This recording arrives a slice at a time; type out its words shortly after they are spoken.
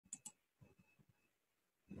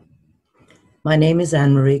My name is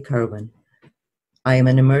Anne-Marie Kirwan. I am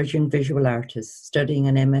an emerging visual artist studying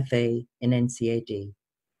an MFA in NCAD.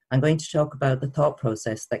 I'm going to talk about the thought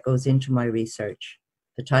process that goes into my research.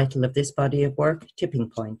 The title of this body of work,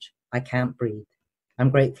 Tipping Point, I Can't Breathe.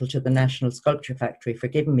 I'm grateful to the National Sculpture Factory for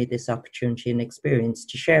giving me this opportunity and experience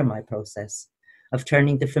to share my process of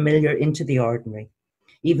turning the familiar into the ordinary,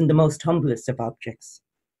 even the most humblest of objects,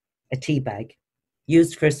 a tea bag,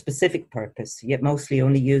 used for a specific purpose, yet mostly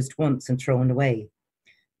only used once and thrown away.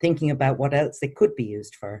 Thinking about what else it could be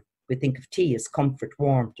used for, we think of tea as comfort,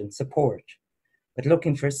 warmth, and support, but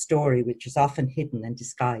looking for a story which is often hidden and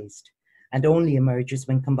disguised, and only emerges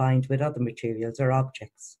when combined with other materials or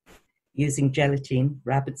objects. Using gelatine,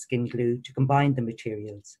 rabbit skin glue to combine the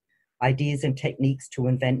materials, ideas and techniques to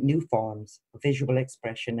invent new forms of visual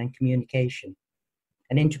expression and communication,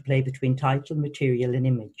 an interplay between title, material, and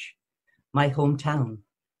image. My hometown.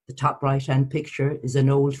 The top right-hand picture is an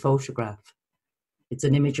old photograph. It's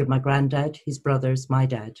an image of my granddad, his brothers, my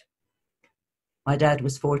dad. My dad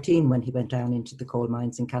was 14 when he went down into the coal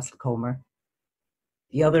mines in Castlecomer.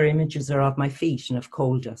 The other images are of my feet and of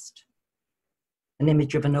coal dust. An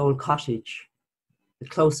image of an old cottage, the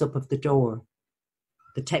close-up of the door,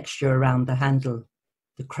 the texture around the handle,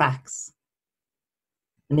 the cracks.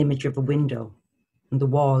 An image of a window, and the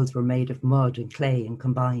walls were made of mud and clay and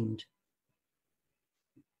combined.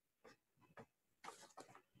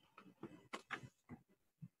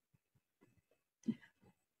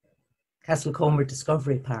 Castlecomer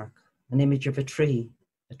Discovery Park, an image of a tree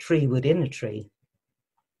within a tree.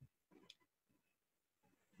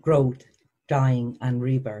 Growth, dying, and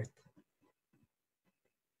rebirth.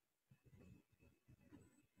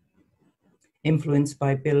 Influenced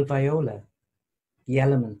by Bill Viola, the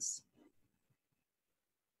elements.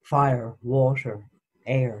 Fire, water,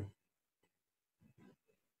 air.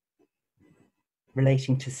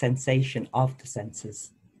 Relating to sensation of the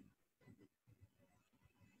senses.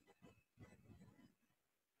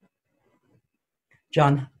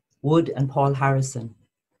 John Wood and Paul Harrison.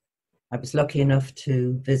 I was lucky enough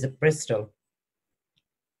to visit Bristol,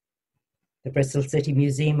 the Bristol City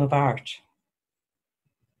Museum of Art,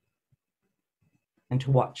 and to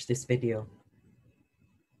watch this video,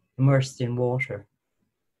 immersed in water.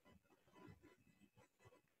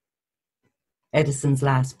 Edison's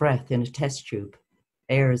last breath in a test tube.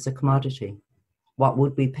 Air is a commodity. What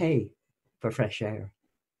would we pay for fresh air?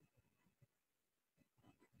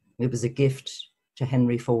 It was a gift to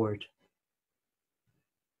Henry Ford.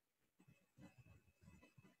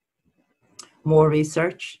 More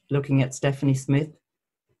research looking at Stephanie Smith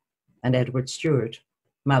and Edward Stewart,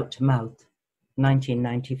 Mouth to Mouth,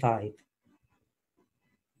 1995.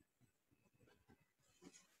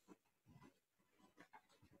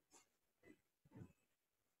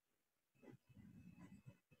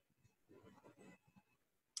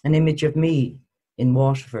 An image of me in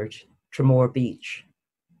Waterford, Tramore Beach.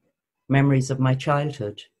 Memories of my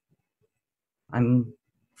childhood. I'm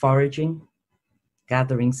foraging,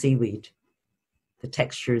 gathering seaweed. The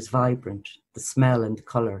texture is vibrant, the smell and the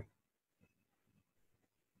colour.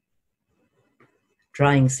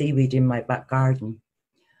 Drying seaweed in my back garden.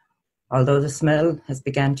 Although the smell has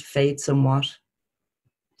begun to fade somewhat,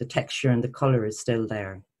 the texture and the colour is still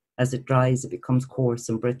there. As it dries, it becomes coarse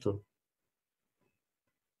and brittle.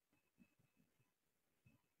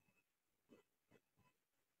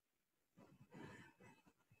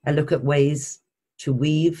 I look at ways to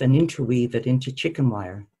weave and interweave it into chicken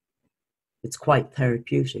wire. It's quite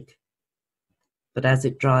therapeutic. But as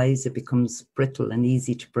it dries, it becomes brittle and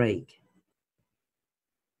easy to break.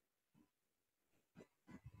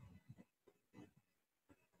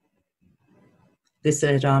 This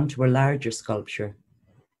led on to a larger sculpture.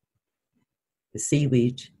 The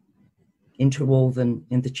seaweed interwoven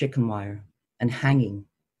in the chicken wire and hanging.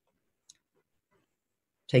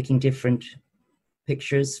 Taking different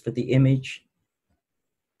pictures for the image,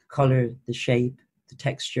 the color, the shape, the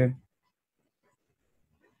texture.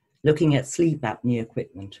 Looking at sleep apnea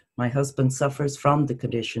equipment. My husband suffers from the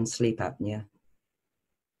condition sleep apnea.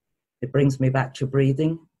 It brings me back to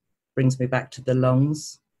breathing, brings me back to the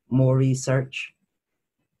lungs, more research.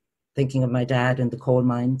 Thinking of my dad in the coal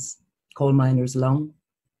mines, coal miner's lung.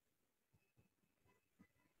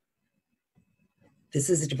 This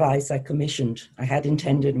is a device I commissioned. I had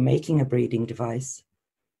intended making a breathing device,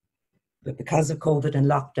 but because of COVID and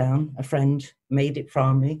lockdown, a friend made it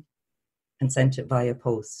for me and sent it via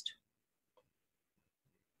post.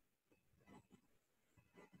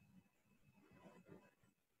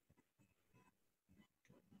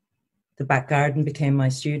 The back garden became my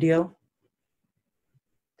studio.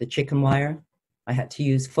 The chicken wire, I had to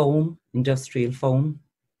use foam, industrial foam.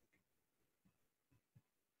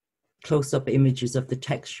 close-up images of the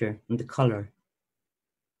texture and the color.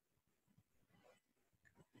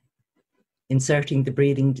 Inserting the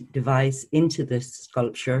breathing device into the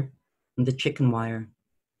sculpture and the chicken wire.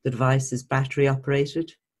 The device is battery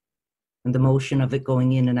operated, and the motion of it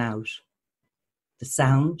going in and out. The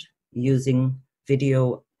sound, using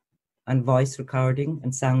video and voice recording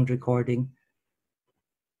and sound recording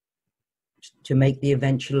to make the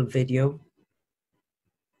eventual video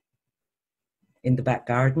in the back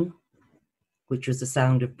garden, which was the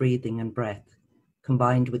sound of breathing and breath,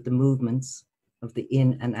 combined with the movements of the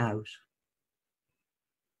in and out.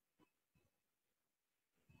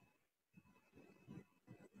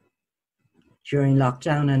 During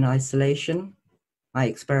lockdown and isolation, I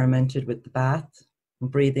experimented with the bath and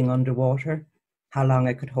breathing underwater, how long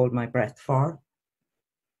I could hold my breath for.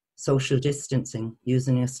 Social distancing,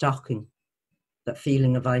 using a stocking, that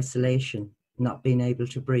feeling of isolation, not being able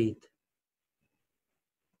to breathe.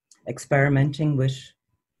 Experimenting with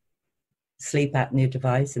sleep apnea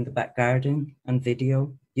device in the back garden and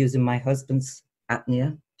video, using my husband's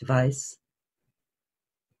apnea device,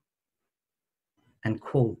 and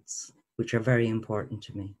quotes, which are very important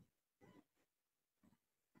to me.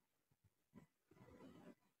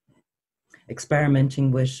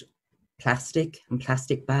 Experimenting with plastic and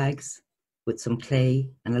plastic bags with some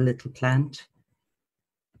clay and a little plant,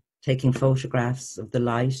 taking photographs of the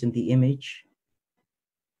light in the image,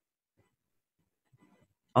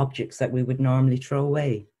 objects that we would normally throw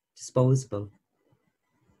away, disposable.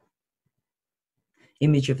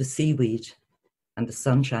 Image of a seaweed and the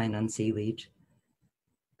sunshine on seaweed.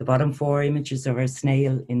 The bottom 4 images of a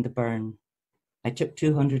snail in the burn. I took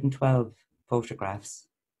 212 photographs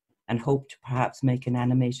and hoped to perhaps make an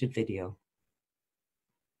animated video.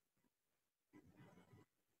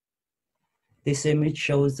 This image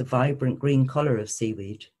shows the vibrant green color of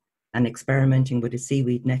seaweed, and experimenting with a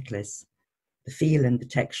seaweed necklace. The feel and the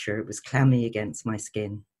texture was clammy against my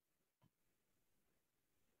skin.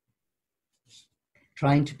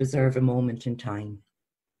 Trying to preserve a moment in time.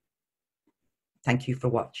 Thank you for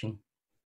watching.